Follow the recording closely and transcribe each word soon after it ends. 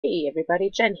Hey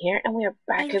everybody, Jen here, and we are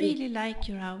I back in. really like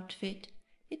your outfit.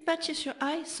 It matches your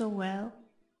eyes so well.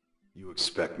 You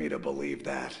expect me to believe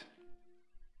that?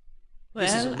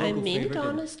 This is a Well, I local mean it favorite and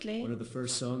one honestly. of the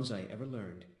first songs I ever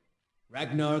learned.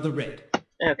 Ragnar the Red.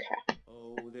 Okay,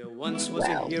 Oh, there once was a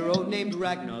well, hero named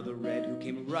Ragnar the Red who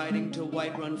came riding to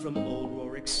Whiterun from old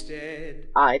Rorikstead.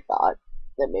 I thought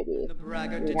that And maybe the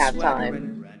braggart we'd did have swagger time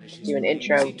and to brandish his do an blade as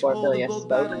intro he before told of Philia bold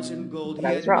spoke, battles and gold but he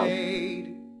I was had wrong.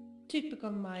 made.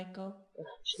 Typical Michael.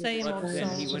 Jesus Same old But then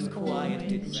Christ. he songs as went quiet,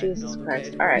 did always. Ragnar Jesus the Christ.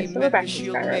 Red, when he Alright, so we're met back the in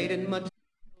shield Skyrim. maiden Matilda,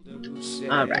 who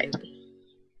Alright, said,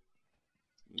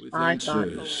 with I thought,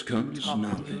 answers you comes talk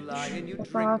and you lie knowledge. and you fuck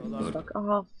drink off, a lot. fuck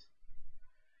off.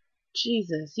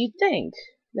 Jesus, you'd think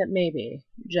that maybe,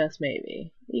 just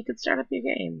maybe, you could start up your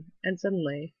game, and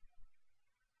suddenly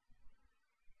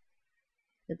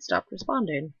it stopped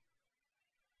responding.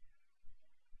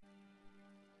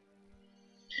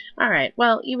 Alright,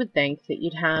 well, you would think that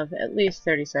you'd have at least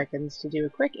 30 seconds to do a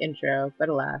quick intro, but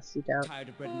alas, you don't. Tired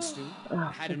of bread and stew? Oh,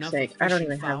 Had fuck's enough of sake, I don't fish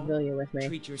and even have fowl? Vilya with me.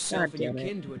 Treat yourself God and your damn it.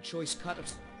 kin to a choice cut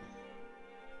of...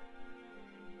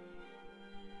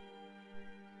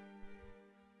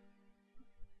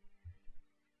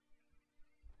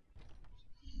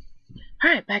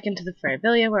 Alright, back into the fray.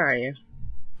 Vilya, where are you?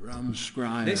 From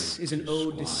scribe This is an to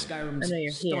ode to squire, I Skyrim's know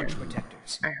you're here. staunch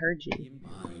protectors. I heard you.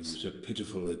 mine's a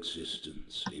pitiful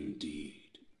existence indeed.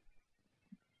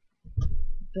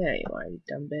 There you are, you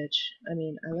dumb bitch. I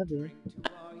mean, I love you.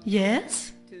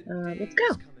 Yes? Let's go.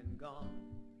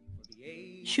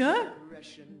 Sure.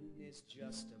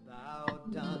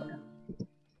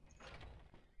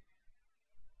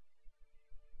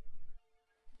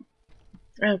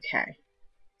 Yeah. Okay,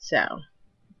 so,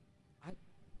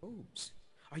 Oops.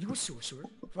 Are you a sorcerer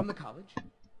from the college?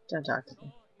 don't talk to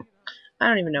me. I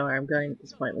don't even know where I'm going at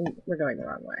this point. We're going the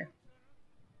wrong way.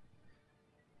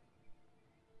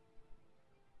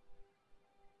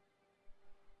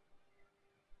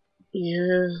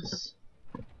 Yes.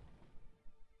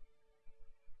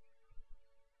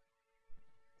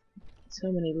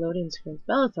 So many loading screens.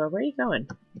 Bellathor, where are you going?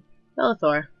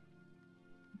 Bellathor.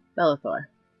 Bellathor.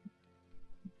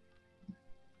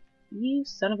 You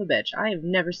son of a bitch. I have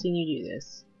never seen you do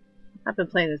this. I've been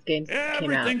playing this game since it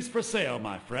came out. Everything's for sale,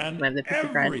 my friend. Can I have the piece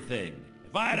of bread? Everything.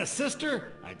 If I had a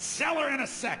sister, I'd sell her in a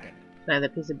second. Can I have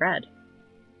that piece of bread?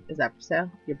 Is that for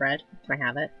sale? Your bread? Can I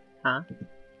have it? Huh?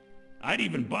 I'd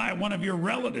even buy one of your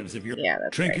relatives if you're Yeah,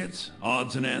 that's right. trinkets,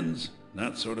 odds and ends,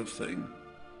 that sort of thing.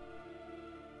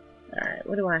 Alright,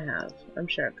 what do I have? I'm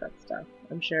sure I've got stuff.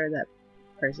 I'm sure that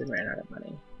person ran out of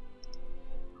money.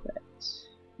 Quit.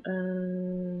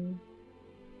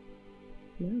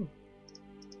 No. Do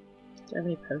I have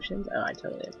any potions? Oh, I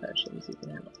totally have potions. You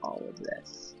can have all of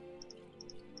this.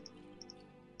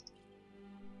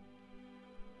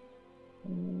 I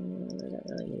don't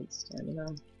really need stamina.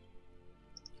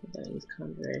 I don't use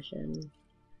conjuration.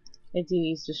 I do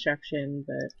use destruction,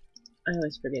 but I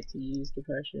always forget to use the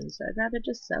potions, so I'd rather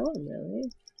just sell them, really.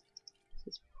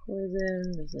 This is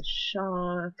poison, there's a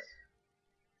shock.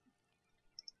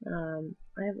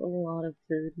 I have a lot of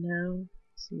food now,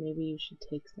 so maybe you should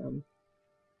take some.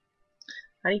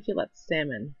 How do you feel about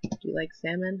salmon? Do you like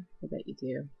salmon? I bet you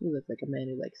do. You look like a man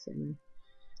who likes salmon.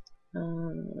 I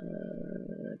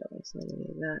don't want to sell any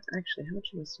of that. Actually, how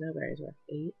much are my snowberries worth?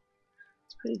 8?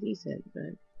 It's pretty decent,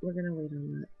 but we're gonna wait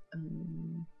on that.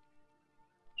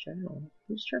 Journal.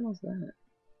 Whose journal's that?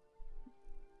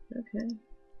 Okay.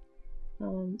 I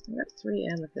got 3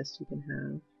 amethysts you can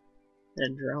have.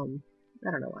 And a drum.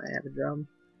 I don't know why I have a drum.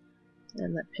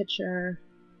 And that pitcher.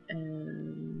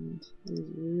 And these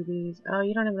rubies. Oh,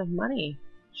 you don't have enough money.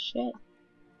 Shit.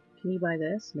 Can you buy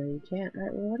this? No, you can't.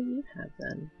 Alright, well, what do you have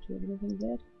then? Do you have anything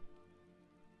good?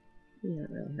 You don't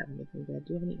really have anything good.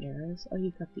 Do you have any arrows? Oh,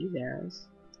 you've got these arrows.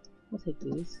 I'll take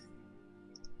these.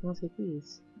 I'll take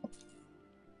these.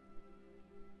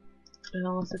 And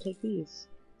I'll also take these.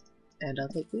 And I'll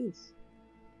take these.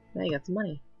 Now you got some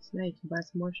money. So now you can buy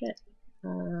some more shit.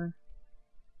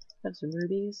 Have some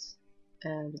rubies.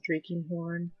 And a drinking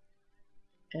horn.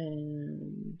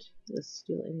 And the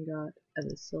steel ingot. And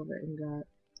the silver ingot.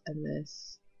 And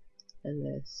this. And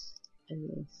this. And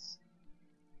this.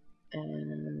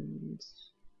 And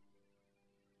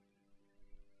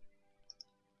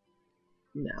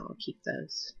no, I'll keep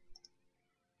those.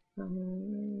 I'm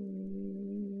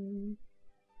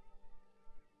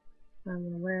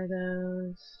gonna wear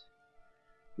those.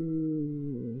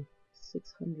 Ooh,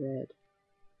 600.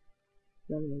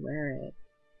 I'm gonna wear it.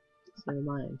 So never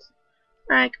mind.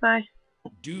 Alright, goodbye.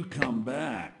 Do come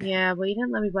back. Yeah, well, you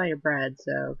didn't let me buy your bread,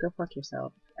 so go fuck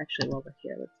yourself. Actually, while we're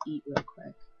here, let's eat real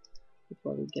quick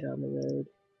before we get on the road.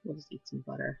 We'll just eat some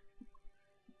butter.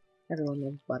 Everyone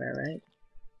loves butter, right?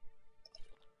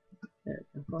 There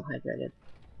we go, well hydrated.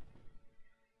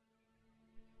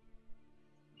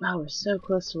 Wow, we're so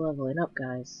close to leveling up,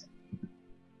 guys.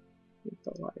 Eat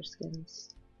the water skins.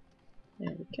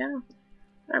 There we go.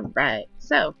 Alright,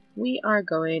 so we are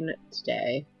going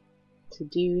today to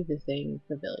do the thing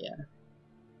for Vilya.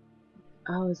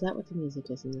 Oh, is that what the music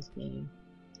is in this game?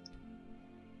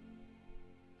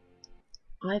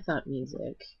 I thought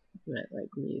music meant like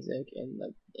music in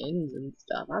the inns and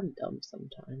stuff. I'm dumb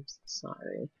sometimes.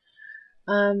 Sorry.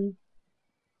 So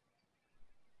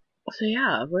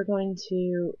yeah, we're going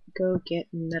to go get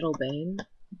Metalbane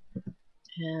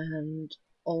and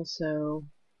also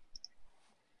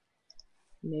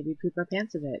maybe poop our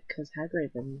pants a bit, because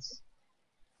hagravens.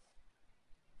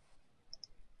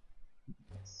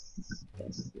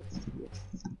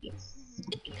 Yes.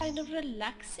 It's kind of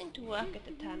relaxing to work at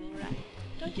the tanning rack,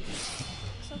 don't you think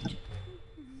so?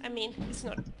 I mean, it's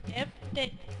not every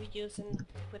day we use it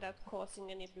without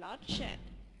causing any bloodshed.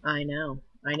 I know.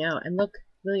 And look,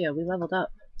 Vilya, we leveled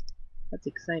up. That's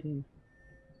exciting.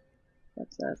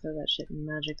 Let's throw that shit in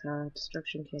Magicka.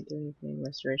 Destruction can't do anything.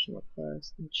 Restoration will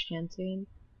close. Enchanting?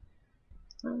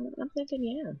 I'm thinking,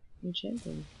 yeah,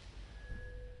 enchanting.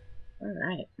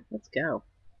 Alright, let's go.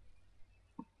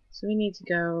 So we need to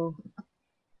go...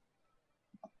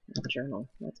 journal,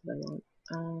 that's what I want.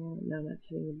 No, I'm not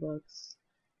hitting the books.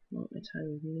 I want my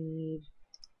time of need.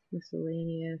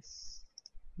 Miscellaneous.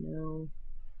 No.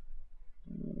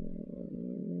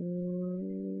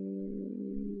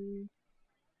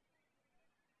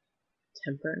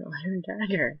 Temper and Iron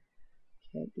Dagger.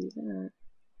 Can't do that.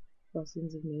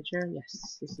 Blessings of Nature.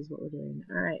 Yes, this is what we're doing.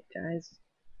 Alright, guys.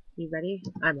 You ready?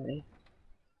 I'm ready.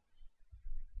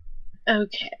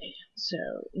 Okay, so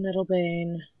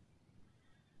Metalbane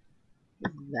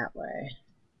that way.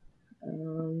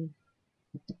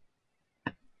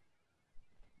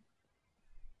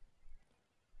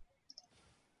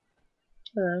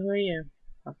 Hello, who are you?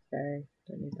 Okay,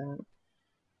 don't need that.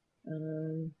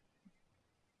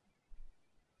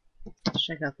 Let's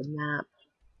check out the map.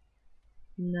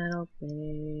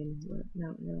 Metalbane.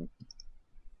 No.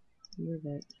 Move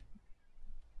it.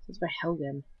 It's by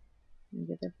Helgen. Can I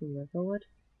get there from Riverwood? I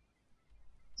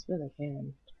suppose I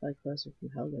can. It's probably closer from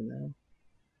Helgen, though.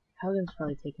 Helgen's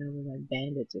probably taken over by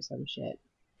bandits or some shit.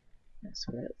 I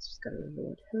swear, let's just go to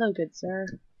Riverwood. Hello, good sir.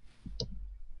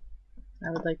 I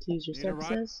would like to use your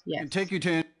services. Yes. And take you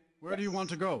to... Where do you want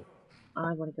to go?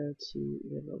 I want to go to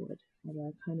Riverwood. Although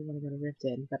I kind of want to go to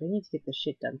Riften, but I need to get this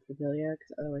shit done for Vilya,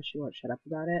 because otherwise she won't shut up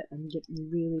about it. I'm getting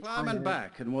really tired. Climb and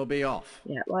back, and we'll be off.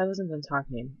 Yeah, well, I wasn't done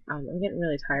talking. I'm getting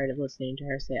really tired of listening to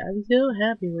her say, I'm so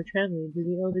happy we're traveling to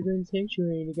the Elderglen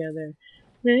Sanctuary together.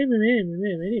 My name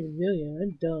is Vilya.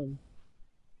 I'm dumb.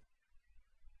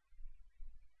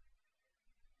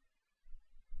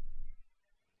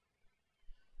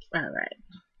 Alright.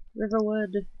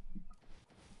 Riverwood.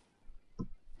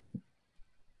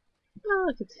 Oh,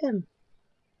 look, it's him.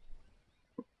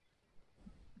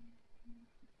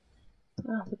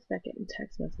 Oh, look at that, getting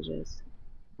text messages.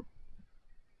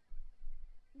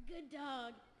 Good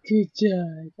dog. Good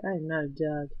dog. I'm not a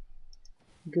dog.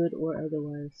 Good or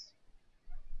otherwise.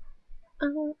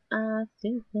 Oh, I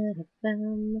think that I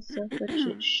found myself a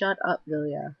chick. Shut up,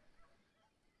 Vilya.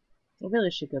 I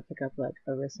really should go pick up, like,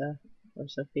 Arissa or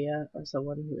Sophia or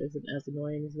someone who isn't as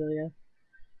annoying as Vilya.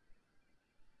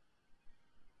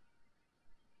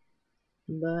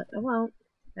 But I won't.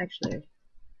 Actually,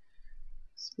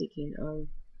 speaking of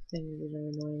things that are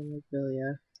annoying like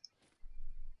Vilya.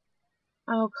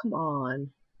 Oh, come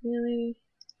on. Really?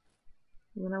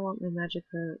 When I want my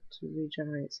Magicka to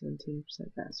regenerate 17%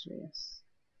 faster, yes.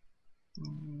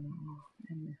 Oh,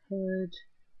 and my hood,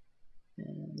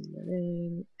 and the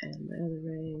ring, and my other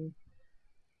ring,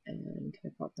 and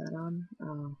can I pop that on?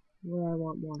 Oh, what do I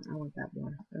want more? I want that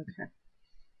more. Okay.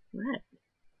 Right.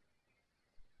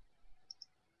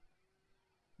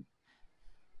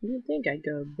 You'd think I'd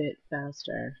go a bit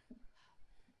faster,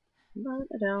 but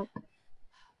I don't.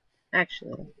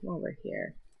 Actually, while we're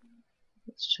here,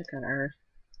 let's check out our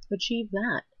achieve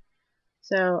that.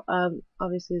 So,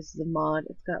 obviously this is a mod.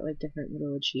 It's got like different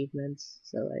little achievements.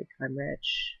 So like, I'm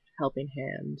rich, helping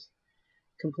hand,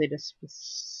 complete a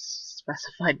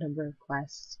specified number of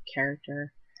quests,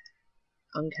 character,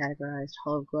 uncategorized,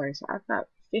 Hall of Glory. So I've got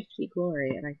 50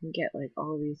 glory, and I can get like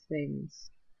all of these things.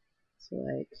 So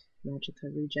like, Magicka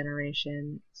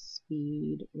regeneration,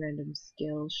 speed, random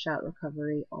skill, shot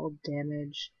recovery, all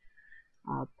damage,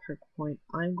 perk point.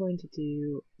 I'm going to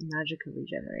do Magicka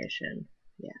regeneration.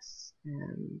 Yes,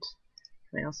 and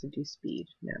can I also do speed?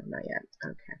 No, not yet.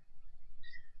 Okay.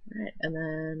 Alright, and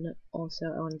then also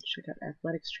I wanted to check out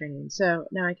athletics training. So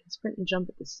now I can sprint and jump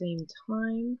at the same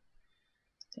time.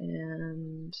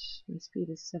 And my speed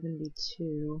is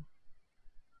 72,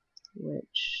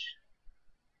 which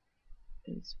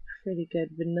is pretty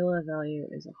good. Vanilla value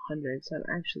is 100, so I'm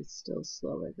actually still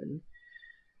slower than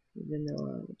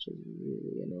vanilla, which is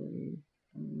really annoying.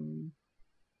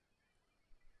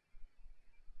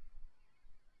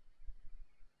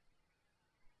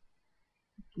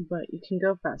 But you can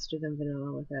go faster than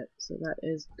vanilla with it, so that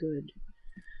is good.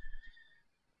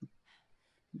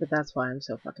 But that's why I'm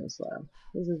so fucking slow.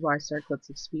 This is why circlets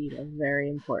of speed are very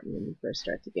important when you first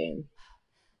start the game,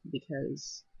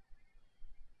 because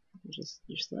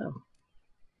you're slow.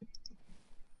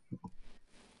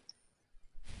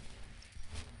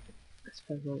 I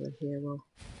suppose over here we'll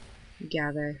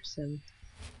gather some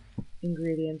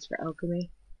ingredients for alchemy.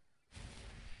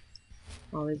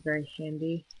 Always very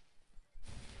handy.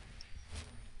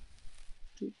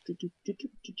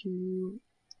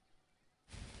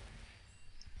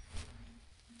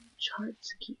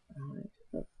 Charts keep alive.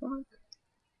 The fuck?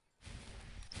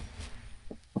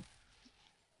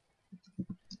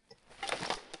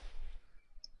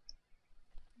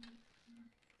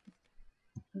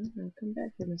 Okay, come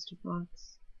back here, Mr.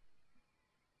 Fox.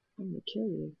 I'm gonna kill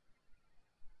you.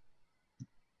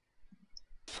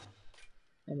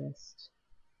 I missed.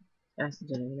 I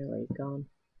didn't even know where he'd gone.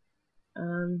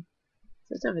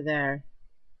 So it's over there.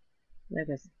 There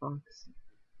goes the fox.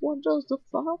 What does the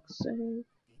fox say? Did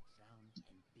round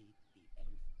and bid the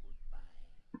elf goodbye,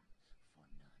 for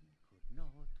none could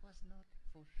know 'twas not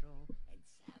for show, and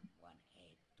someone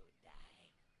had to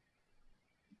die.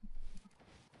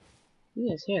 You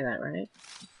guys hear that, right?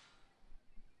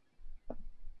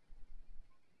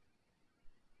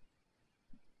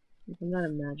 If I'm not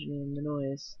imagining the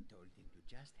noise. Told him to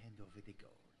just hand over the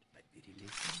gold, but did he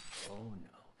listen? Oh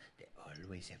no, they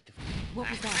always have to. What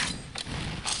was that?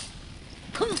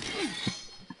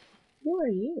 Who are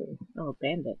you? Oh,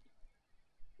 bandit.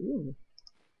 Ooh.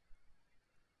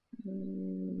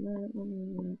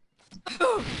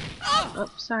 Oh,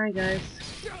 sorry guys.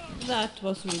 That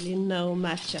was really no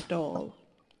match at all.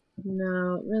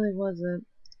 No, it really wasn't.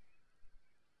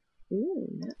 Ooh,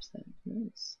 knapsack.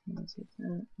 Nice. I'll take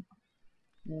that.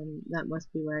 And that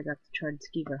must be where I got the charred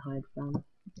skeever hide from.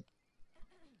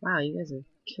 Wow, you guys have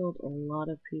killed a lot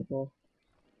of people.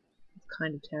 It's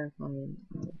kind of terrifying.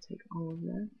 I'll take all of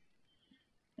that.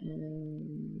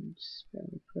 And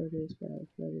barrel produce,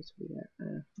 we got,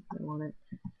 don't want it.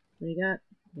 What do you got?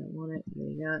 Don't want it. What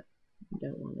do you got?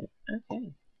 Don't want it.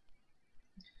 Okay.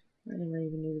 I didn't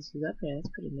even know this was up here. That's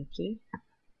pretty nifty.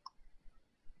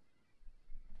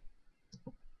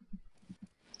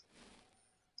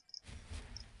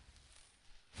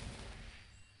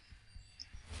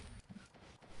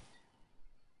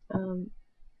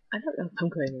 I don't know if I'm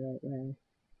going the right way.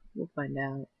 We'll find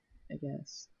out, I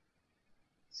guess,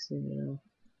 soon enough.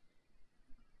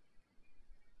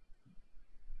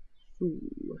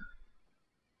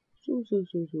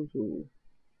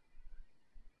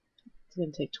 It's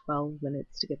gonna take 12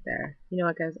 minutes to get there. You know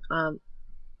what, guys? I'm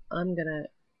gonna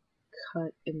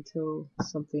cut until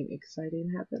something exciting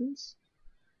happens.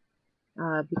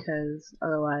 Because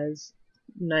otherwise,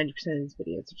 90% of these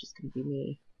videos are just gonna be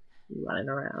me running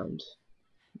around,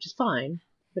 which is fine,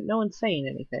 but no one's saying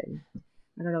anything.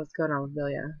 I don't know what's going on with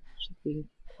Vilya. She's being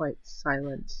quite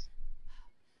silent.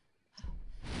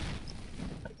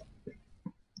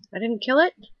 I didn't kill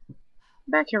it?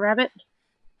 Back here, rabbit.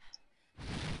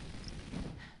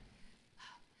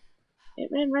 It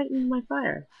ran right into my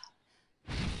fire.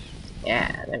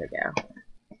 Yeah, there we go.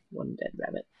 One dead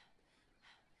rabbit.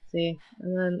 See?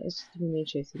 And then it's just me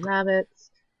chasing rabbits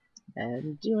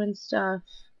and doing stuff,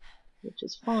 which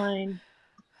is fine.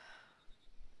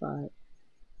 But,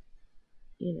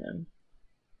 you know.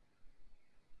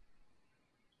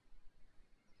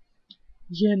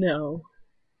 You know.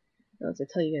 As I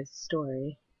tell you guys a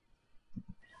story. I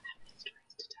don't have any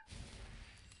stories to tell.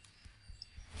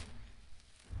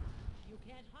 You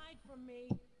can't hide from me.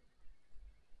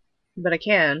 But I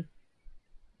can.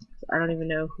 I don't even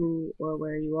know who or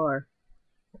where you are.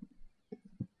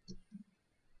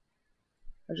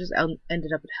 I just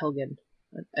ended up at Helgen.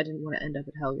 I didn't want to end up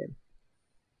at Helgen.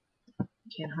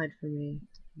 You can't hide from me,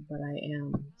 but I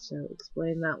am. So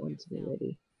explain that one to me,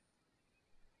 lady.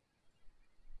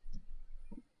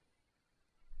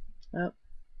 Oh.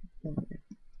 Okay.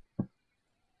 I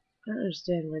don't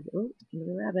understand where the— oh,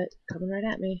 another rabbit coming right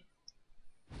at me.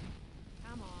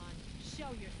 Come on,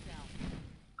 show yourself.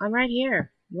 I'm right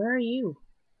here. Where are you?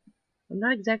 I'm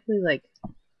not exactly, like,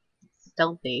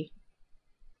 stealthy.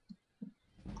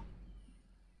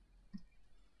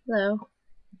 Hello.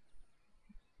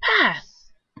 Beth!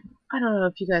 I don't know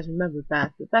if you guys remember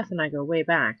Beth, but Beth and I go way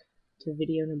back to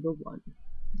video number 1.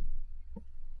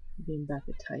 Me and Beth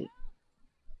are tight.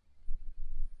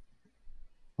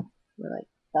 We're like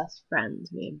best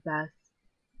friends, me and Beth.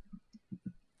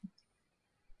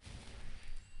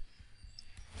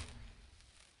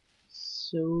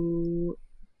 So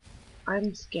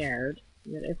I'm scared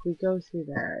that if we go through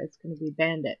there, it's going to be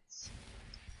bandits,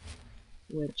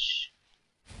 which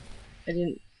I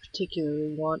didn't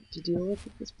particularly want to deal with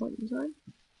at this point in time.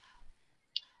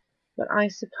 But I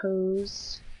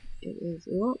suppose it is.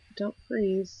 Oh, don't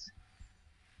freeze.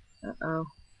 Uh-oh.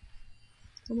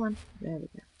 Come on. There we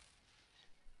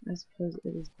go. I suppose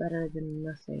it is better than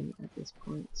nothing at this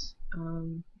point.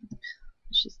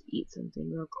 Let's just eat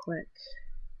something real quick.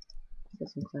 Get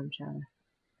some clam chowder.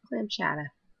 Clam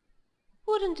chowder.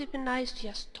 Wouldn't it be nice to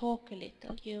just talk a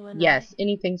little, you and I? Yes,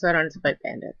 anything so I don't have to fight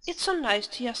bandits. It's so nice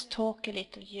to just talk a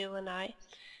little, you and I.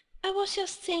 I was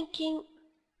just thinking,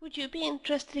 would you be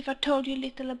interested if I told you a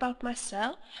little about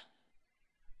myself?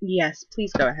 Yes,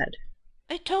 please go ahead.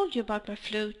 I told you about my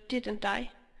flute, didn't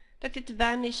I? That it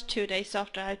vanished 2 days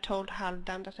after I told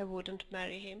Haldan that I wouldn't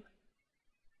marry him.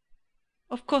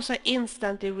 Of course I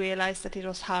instantly realized that it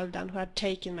was Haldan who had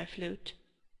taken my flute.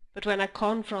 But when I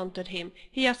confronted him,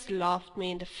 he just laughed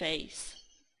me in the face.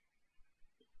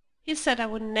 He said I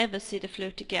would never see the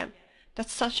flute again, that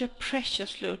such a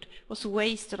precious flute was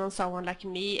wasted on someone like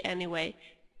me anyway,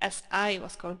 as I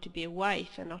was going to be a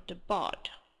wife and not a bard.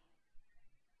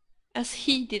 As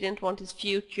he didn't want his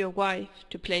future wife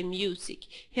to play music,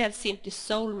 he had simply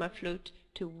sold my flute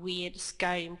to weird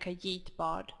Skyrim Khajiit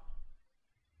bard.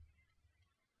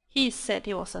 He said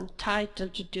he was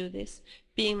entitled to do this,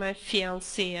 being my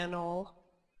fiancé and all.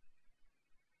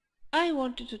 I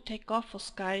wanted to take off for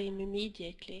Skyrim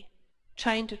immediately,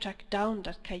 trying to track down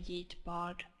that Khajiit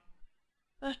bard.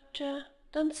 But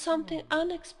then something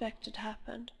unexpected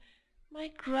happened.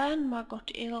 My grandma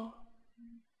got ill.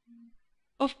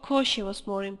 Of course she was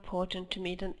more important to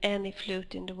me than any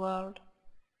flute in the world.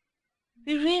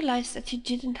 We realized that she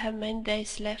didn't have many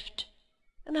days left,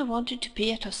 and I wanted to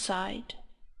be at her side.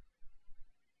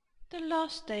 The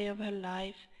last day of her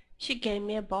life, she gave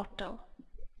me a bottle.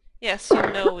 Yes, you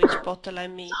know which bottle I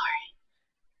mean.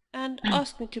 And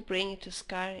asked me to bring it to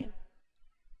Skyrim.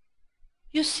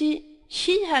 You see,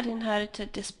 she had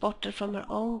inherited this bottle from her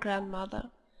own grandmother,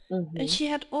 and she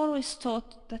had always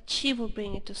thought that she would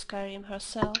bring it to Skyrim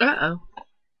herself. Uh-oh.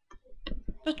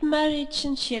 But marriage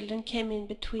and children came in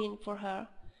between for her,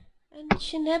 and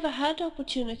she never had the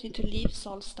opportunity to leave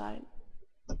Solstheim.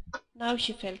 Now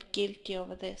she felt guilty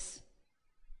over this.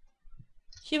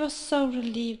 She was so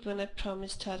relieved when I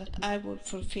promised her that I would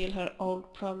fulfill her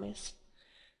old promise.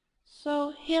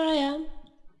 So here I am,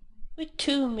 with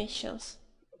 2 missions.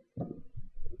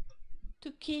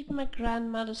 To keep my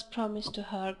grandmother's promise to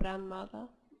her grandmother,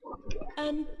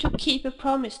 and to keep a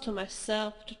promise to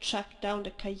myself to track down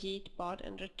the Khajiit bard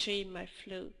and retrieve my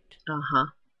flute. Uh-huh.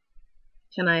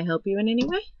 Can I help you in any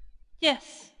way?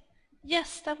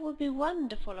 Yes, that would be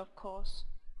wonderful, of course.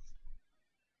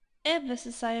 Ever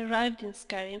since I arrived in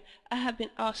Skyrim, I have been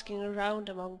asking around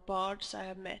among bards I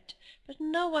have met, but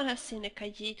no one has seen a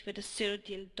Khajiit with a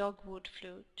Cyrodiil dogwood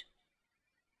flute.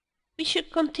 We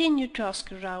should continue to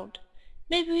ask around.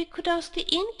 Maybe we could ask the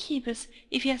innkeepers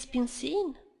if he has been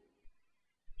seen.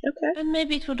 Okay. And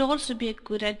maybe it would also be a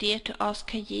good idea to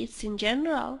ask Khajiits in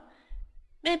general.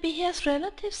 Maybe he has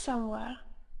relatives somewhere.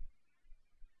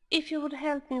 If you would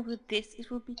help me with this, it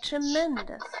would be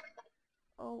tremendous.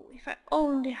 Oh, if I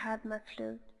only had my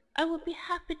flute, I would be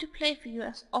happy to play for you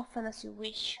as often as you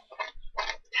wish.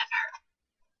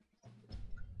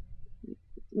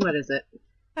 What is it?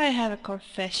 I have a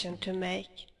confession to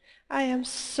make. I am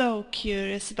so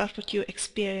curious about what you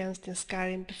experienced in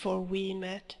Skyrim before we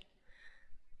met.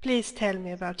 Please tell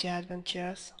me about your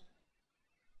adventures.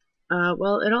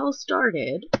 Well, it all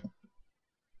started.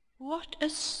 What a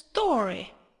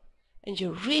story! And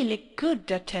you're really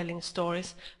good at telling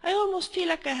stories. I almost feel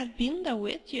like I had been there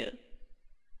with you.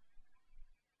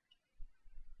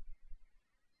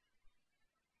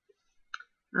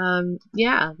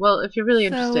 Yeah, well, if you're really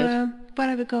interested. So, where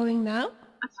are we going now?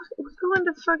 We're going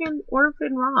to fucking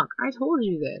Orphan Rock. I told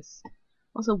you this.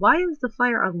 Also, why is the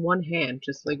fire on one hand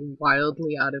just, like,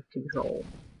 wildly out of control?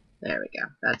 There we go.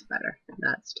 That's better.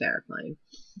 That's terrifying.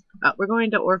 We're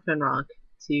going to Orphan Rock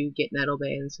to get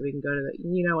Nettlebane so we can go to the...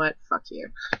 You know what? Fuck you.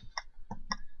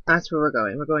 That's where we're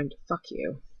going. We're going to fuck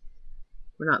you.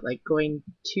 We're not, like, going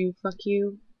to fuck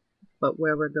you, but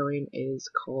where we're going is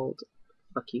called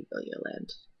Fuck You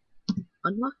Land.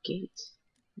 Unlock gate.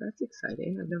 That's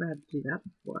exciting. I've never had to do that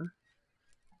before.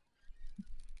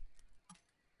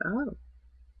 Oh.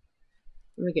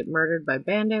 I'm gonna get murdered by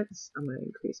bandits. I'm gonna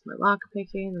increase my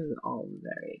lockpicking. This is all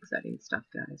very exciting stuff,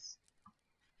 guys.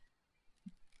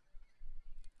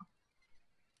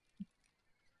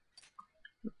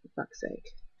 For fuck's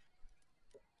sake.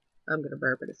 I'm gonna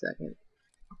burp in a second.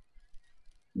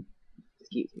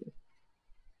 Excuse me.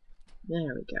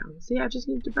 There we go. See, I just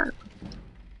need to burp.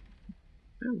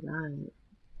 Alright.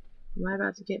 Am I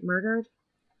about to get murdered?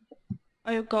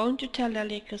 Are you going to tell the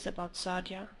Alikos about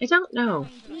Sadia? I don't know.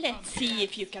 Let's see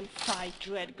if you can fight,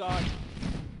 Redguard.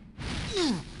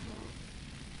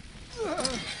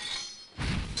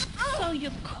 So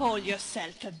you call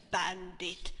yourself a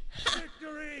bandit? Ha!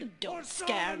 Don't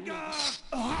scare me.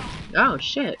 Oh,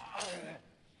 shit.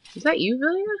 Is that you,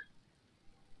 Villia?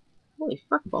 Holy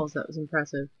fuckballs, that was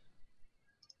impressive.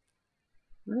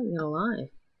 I'm not gonna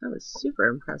lie. That was super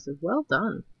impressive. Well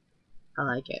done. I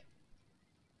like it.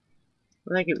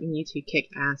 I like it when you two kick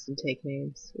ass and take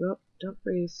names. Oh, don't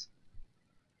freeze.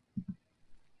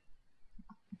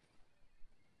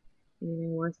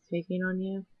 Anything worth taking on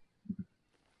you?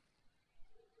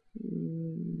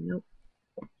 Nope.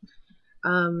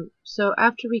 So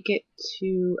after we get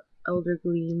to Elder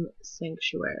Gleam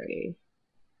Sanctuary,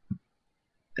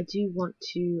 I do want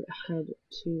to head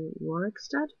to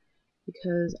Rorikstead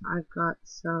because I've got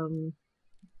some.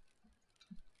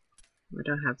 I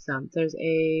don't have some. There's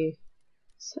a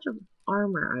set of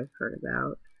armor I've heard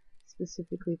about,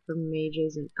 specifically for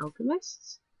mages and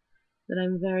alchemists, that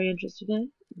I'm very interested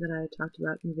in, that I talked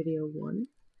about in video 1,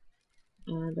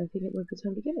 and I think it might be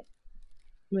time to get it.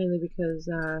 Mainly because,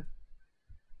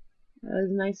 as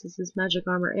nice as this magic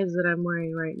armor is that I'm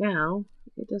wearing right now,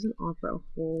 it doesn't offer a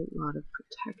whole lot of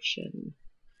protection,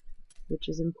 which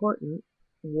is important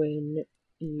when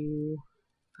you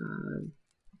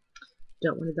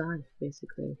don't want to die,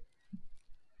 basically.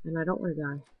 And I don't want to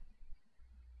die.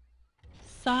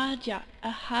 Sadia, a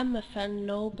Hammerfell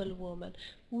noblewoman.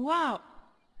 Wow!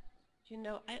 You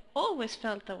know, I always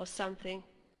felt there was something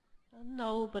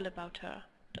noble about her.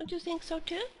 Don't you think so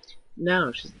too?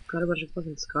 No, she's got a bunch of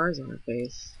fucking scars on her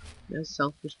face. No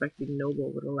self-respecting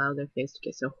noble would allow their face to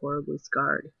get so horribly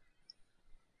scarred.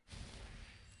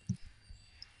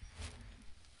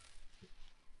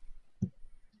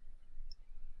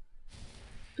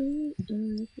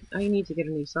 I need to get a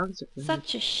new song to play.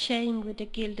 Such a shame with the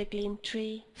Gildeglim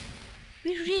tree.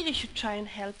 We really should try and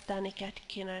help Danica at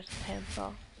Kinnair's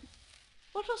temple.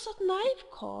 What was that knife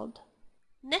called?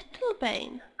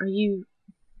 Nettlebane. Are you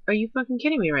fucking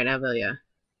kidding me right now, Villia?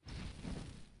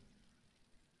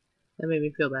 That made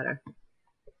me feel better.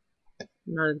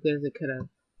 Not as good as it could have,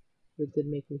 but it did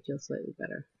make me feel slightly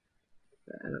better.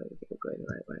 But I don't even think I'm going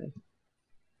the right way.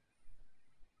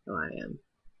 Oh, I am.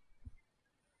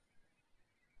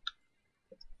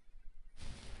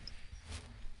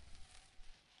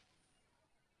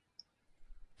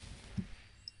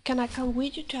 Can I come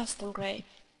with you to Astongrave?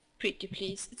 Pretty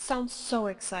please, it sounds so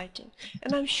exciting,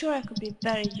 and I'm sure I could be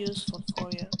very useful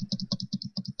for you.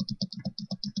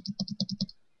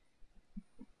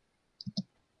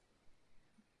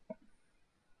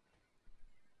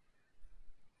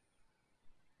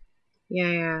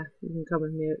 Yeah, you can come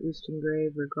with me at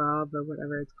Grave or Grob or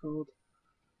whatever it's called.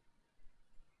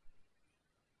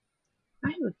 I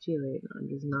have a feeling I'm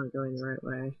just not going the right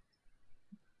way.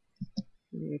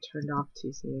 Maybe I turned off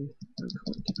too soon. Oh, come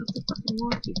on, get off the fucking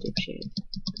walk, you dipshit.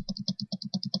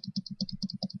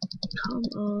 Come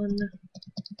on.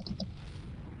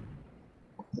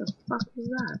 What the fuck was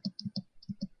that?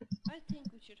 I think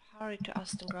we should hurry to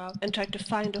Astongrave and try to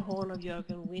find the horn of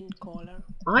Jürgen Windcaller.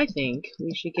 I think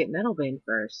we should get Nettlebane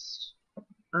first.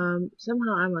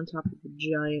 Somehow I'm on top of a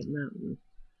giant mountain.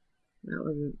 That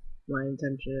wasn't my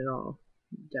intention at all.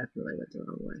 Definitely went the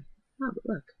wrong way. Oh, but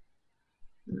look.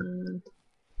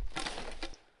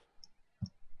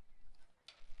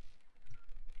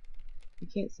 I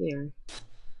can't see her.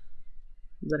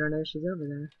 But I know she's over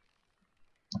there.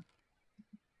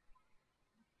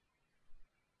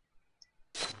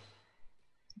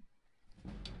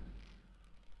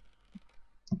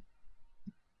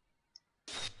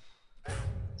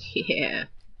 Yeah.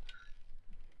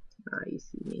 Ah, you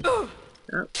see me. Oh.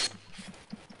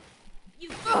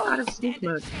 Out of sneak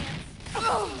mode.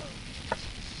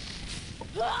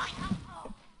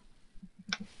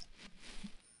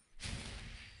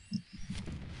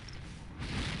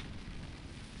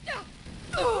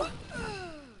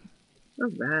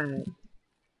 Alright.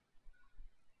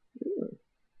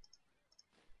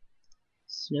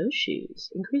 Snowshoes.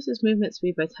 Increases movement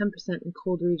speed by 10% in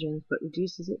cold regions, but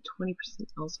reduces it 20%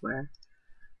 elsewhere.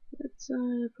 That's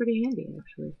pretty handy,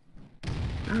 actually.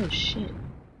 Oh shit.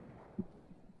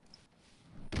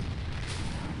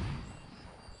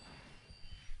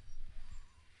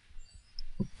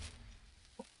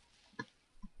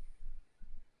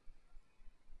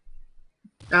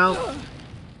 Oh,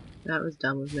 that was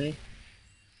dumb of me.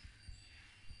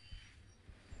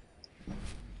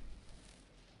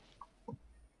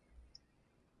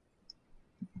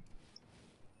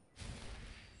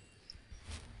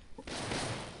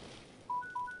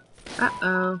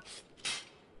 Uh-oh.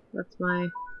 That's my...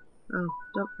 Oh,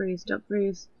 don't freeze, don't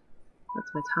freeze. That's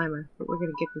my timer, but we're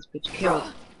gonna get this bitch killed.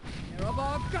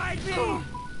 Erebor, guide me!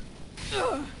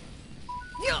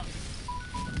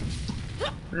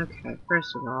 Okay,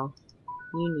 first of all,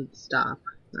 you need to stop.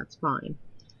 That's fine.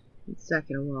 And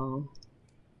second of all...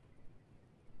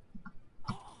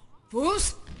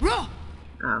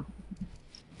 Oh.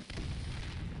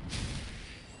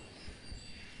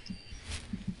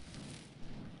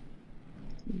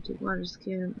 Empty water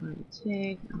skin, I will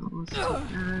take. I'll also take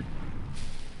that.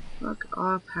 Fuck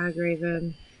off,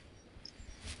 hagraven.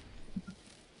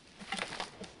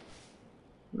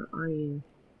 Where are you?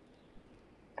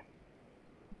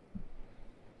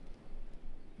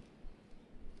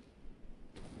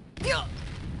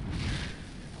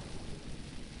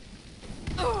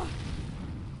 I'll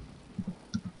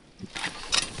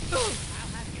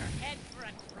have your head for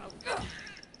a throat.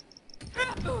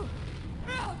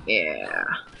 Yeah.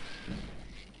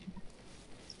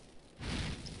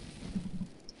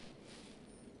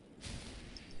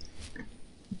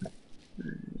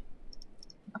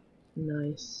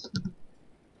 Nice.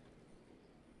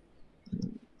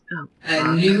 Oh,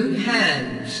 A new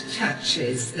hand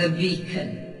touches the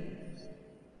beacon.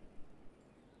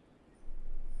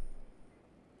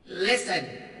 Listen,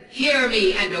 hear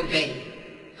me and obey.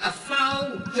 A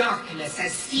foul darkness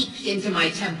has seeped into my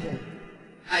temple.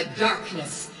 A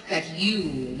darkness that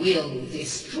you will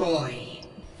destroy.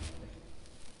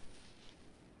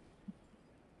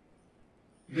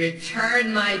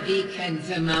 Return my beacon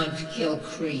to Mount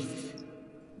Kilcreath,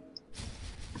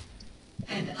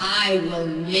 and I will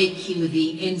make you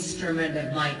the instrument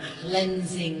of my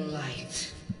cleansing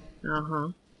light.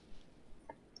 uh-huh.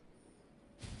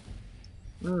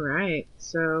 Alright,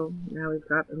 so now we've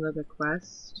got another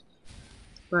quest.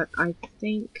 But I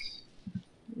think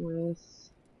with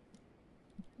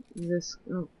this,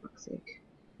 oh fuck's sake,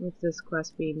 with this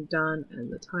quest being done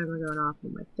and the timer going off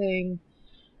on my thing,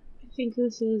 I think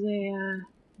this is a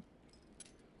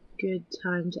good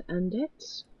time to end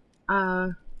it.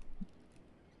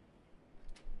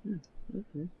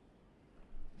 Okay.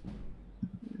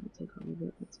 I'll take all of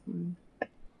it, that's fine.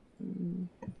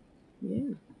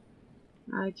 Yeah.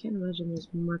 I can't imagine there's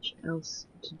much else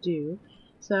to do.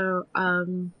 So,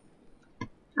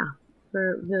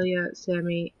 for Vilya,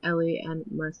 Sammy, Ellie, and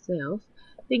myself,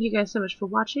 thank you guys so much for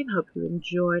watching. Hope you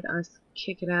enjoyed us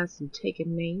kicking ass and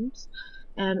taking names.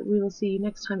 And we will see you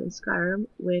next time in Skyrim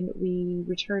when we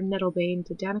return Nettlebane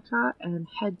to Danica and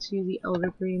head to the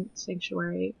Eldergreen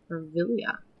Sanctuary for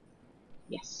Vilya.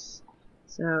 Yes.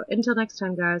 So, until next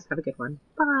time, guys, have a good one.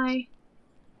 Bye!